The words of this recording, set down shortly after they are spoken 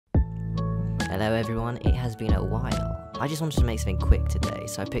Hello everyone, it has been a while. I just wanted to make something quick today,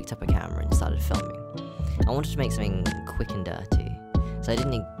 so I picked up a camera and started filming. I wanted to make something quick and dirty, so I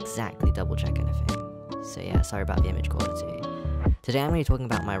didn't exactly double check anything. So yeah, sorry about the image quality. Today I'm going to be talking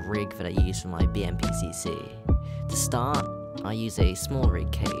about my rig that I use for my BMPCC. To start, I use a small rig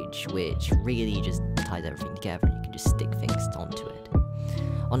cage, which really just ties everything together and you can just stick things onto it.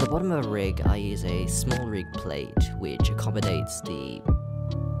 On the bottom of a rig, I use a small rig plate, which accommodates the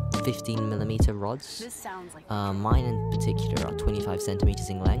 15mm rods. This sounds like mine in particular are 25cm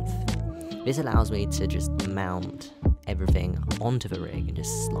in length. This allows me to just mount everything onto the rig and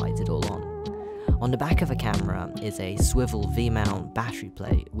just slides it all on. On the back of the camera is a swivel V-mount battery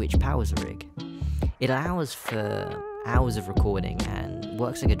plate which powers the rig. It allows for hours of recording and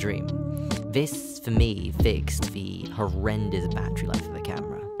works like a dream. This, for me, fixed the horrendous battery life of the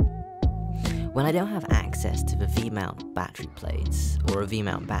camera. When I don't have access to the V-mount battery plates, or a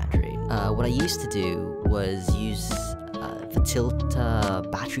V-mount battery, what I used to do was use the tilter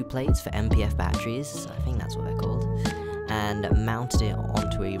battery plates for MPF batteries, I think that's what they're called, and mounted it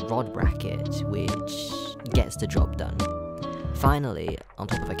onto a rod bracket, which gets the job done. Finally, on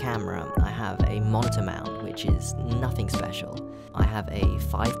top of a camera, I have a monitor mount, which is nothing special. I have a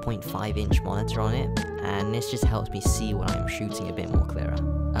 5.5-inch monitor on it, and this just helps me see what I'm shooting a bit more clearer.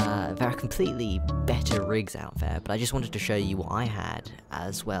 There are completely better rigs out there, but I just wanted to show you what I had,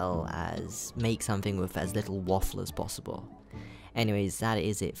 as well as make something with as little waffle as possible. Anyways, that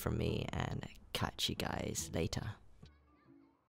is it from me, and catch you guys later.